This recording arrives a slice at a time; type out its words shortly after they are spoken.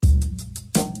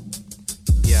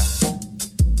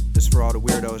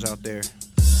weirdos out there.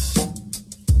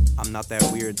 I'm not that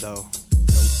weird though.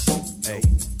 Hey,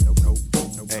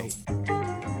 hey.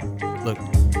 Look,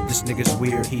 this nigga's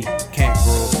weird, he can't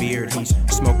grow a beard. He's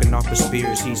smoking off the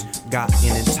spears, he's got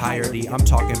in entirety. I'm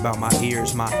talking about my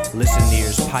ears, my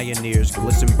listeners, pioneers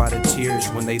glisten by the tears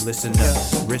when they listen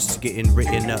up. Wrists getting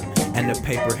written up, and the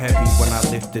paper heavy when I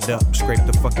lift it up. Scrape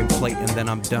the fucking plate and then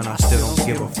I'm done, I still don't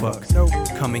give a fuck.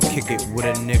 Come and kick it with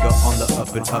a nigga on the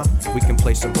up and up. We can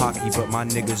play some hockey, but my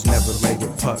niggas never lay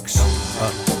with pucks.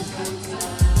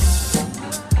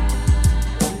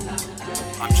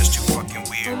 I'm just too fucking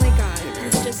weird. Oh my god,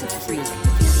 he's just a freak. I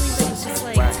can't believe that he's just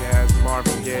like... Black ass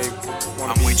Marvin Gaye.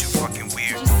 I'm way too fucking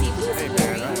weird. Did you see what Hey he's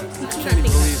man, wearing? I can't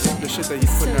even believe the shit that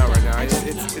he's putting out right now.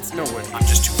 It's nowhere. I'm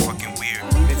just too fucking weird.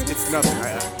 It's nothing.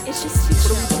 It's just too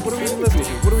strong. What are we even listening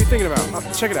to? What are we thinking about?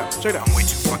 Check it out. I'm way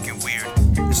too fucking weird.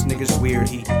 This nigga's weird,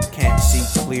 he can't see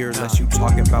clear unless you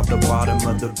talk about the bottom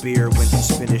of the beer. When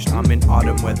he's finished, I'm in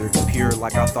autumn weather. Pure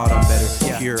like I thought I'm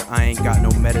better. Pure, I ain't got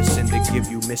no medicine to give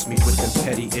you. Miss me with them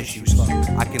petty issues.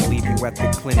 I can leave you at the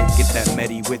clinic, get that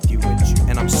medi with you.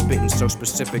 And I'm spitting so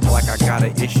specific like I got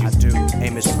an issue. I do.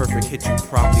 Aim is perfect, hit you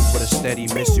promptly with a steady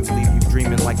miss you. Leave you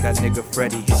dreaming like that nigga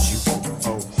Freddy hit you.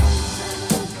 Oh.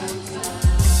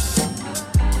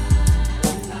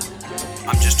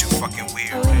 I'm just too fucking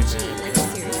weird. OMG, like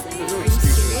seriously? Are you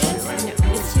serious?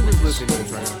 No, it's too much. Who's listening to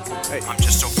this right now? Hey, I'm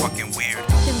just so fucking weird.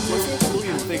 The music. who are you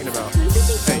even thinking about? Who does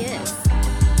he think he Hey. is?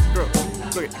 Girl,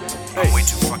 look at. I'm Hey, way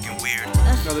too fucking weird.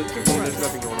 no, there's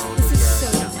nothing going on with This is this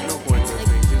so guy. not like No him. point in Like,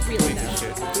 listening. Just really delete though. this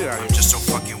shit. Get out of I'm here. just so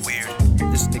fucking weird.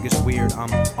 This nigga's weird,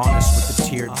 I'm honest with the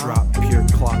teardrop. Pure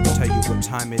clock, tell you what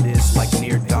time it is, like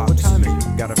near docks. What time is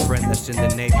it? Got a friend that's in the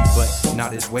Navy, but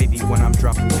not as wavy when I'm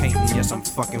dropping painting. Yes, I'm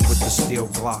fucking with the steel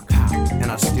Glock.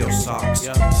 And I steal socks,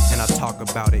 and I talk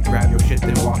about it. Grab your shit,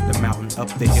 then walk the mountain up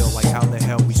the hill. Like how the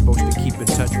hell we supposed to keep in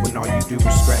touch when all you do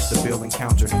is scratch the bill and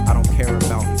counter? I don't care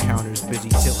about encounters, busy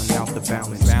tilting out the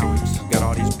balance. Got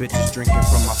all these bitches drinking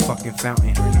from my fucking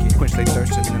fountain. Quench they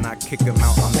thirst and then I kick them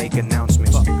out, I make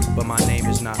announcements. But my name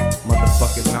is not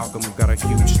motherfucking Malcolm. Got a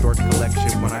huge store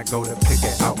collection when I go to pick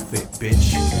an outfit,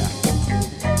 bitch.